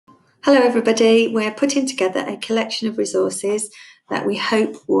Hello everybody, we're putting together a collection of resources that we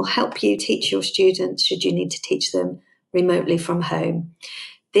hope will help you teach your students should you need to teach them remotely from home.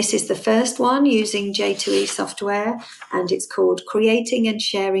 This is the first one using J2e software, and it's called Creating and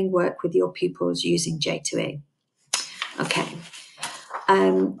Sharing Work with Your Pupils Using J2e. Okay,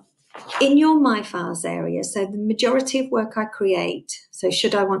 in your My Files area, so the majority of work I create, so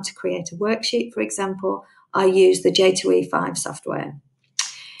should I want to create a worksheet, for example, I use the J2e 5 software.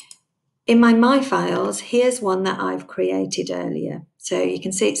 In my Files, here's one that I've created earlier. So you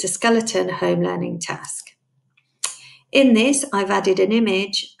can see it's a skeleton home learning task. In this, I've added an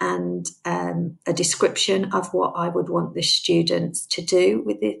image and a description of what I would want the students to do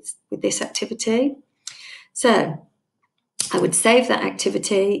with this activity. So I would save that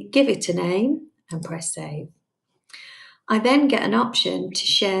activity, give it a name, and press save. I then get an option to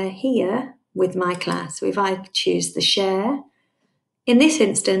share here with my class. So if I choose the share, in this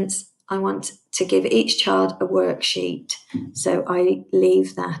instance, I want to give each child a worksheet. So I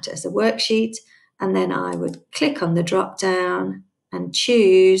leave that as a worksheet, and then I would click on the drop down and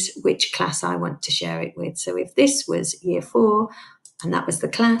choose which class I want to share it with. So if this was year 4 and that was the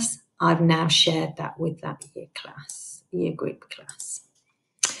class, I've now shared that with that year group class.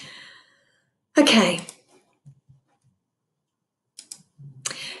 Okay.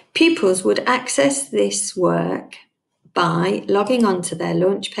 Pupils would access this work by logging onto their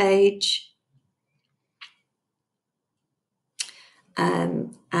launch page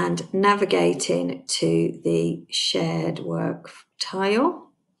and navigating to the shared work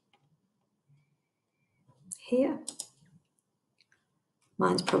tile here.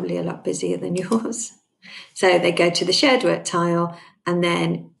 Mine's probably a lot busier than yours. So they go to the shared work tile, and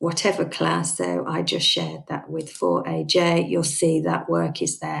then whatever class, so I just shared that with 4AJ, you'll see that work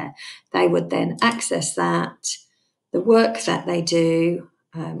is there. They would then access that. The work that they do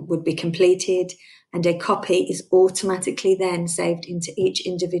would be completed, and a copy is automatically then saved into each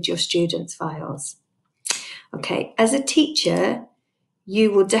individual student's files. Okay, as a teacher,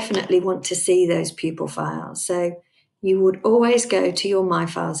 you will definitely want to see those pupil files. So you would always go to your My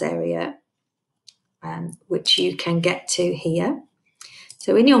Files area, which you can get to here.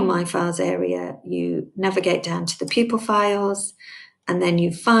 So in your My Files area, you navigate down to the pupil files, and then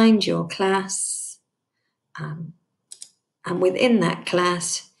you find your class. And within that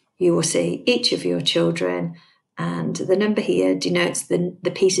class, you will see each of your children, and the number here denotes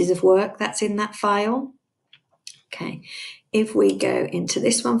the pieces of work that's in that file. Okay, if we go into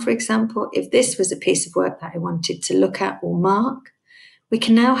this one, for example, if this was a piece of work that I wanted to look at or mark, we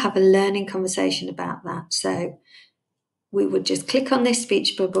can now have a learning conversation about that. So we would just click on this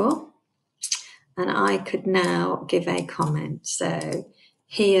speech bubble, and I could now give a comment. So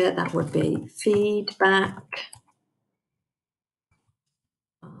here that would be feedback.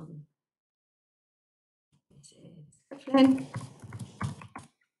 And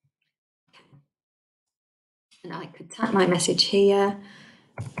I could type my message here.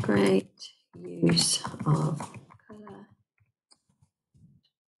 Great use of colour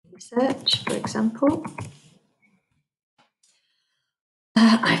research, for example.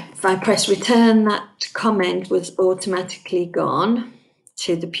 If I press return, that comment was automatically gone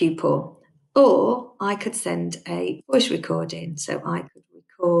to the pupil. Or I could send a voice recording. So I could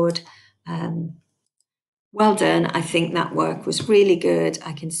record, well done, I think that work was really good.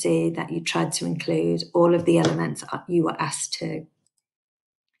 I can see that you tried to include all of the elements you were asked to.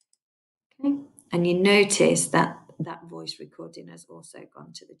 Okay. And you notice that that voice recording has also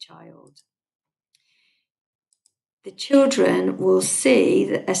gone to the child. The children will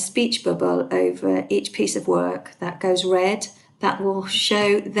see a speech bubble over each piece of work that goes red. That will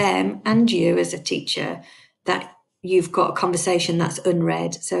show them and you as a teacher that you've got a conversation that's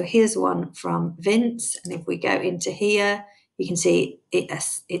unread. So here's one from Vince, and if we go into here, you can see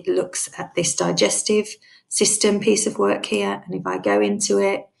it looks at this digestive system piece of work here, and if I go into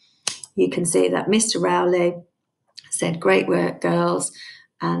it, you can see that Mr. Rowley said, "Great work, girls,"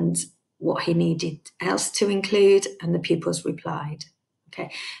 and what he needed else to include, and the pupils replied.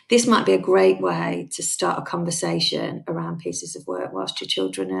 Okay, this might be a great way to start a conversation around pieces of work whilst your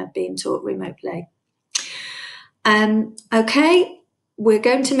children are being taught remotely. Okay, we're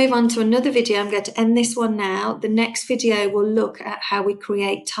going to move on to another video. I'm going to end this one now. The next video will look at how we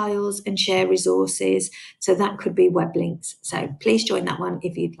create tiles and share resources. So that could be web links. So please join that one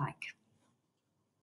if you'd like.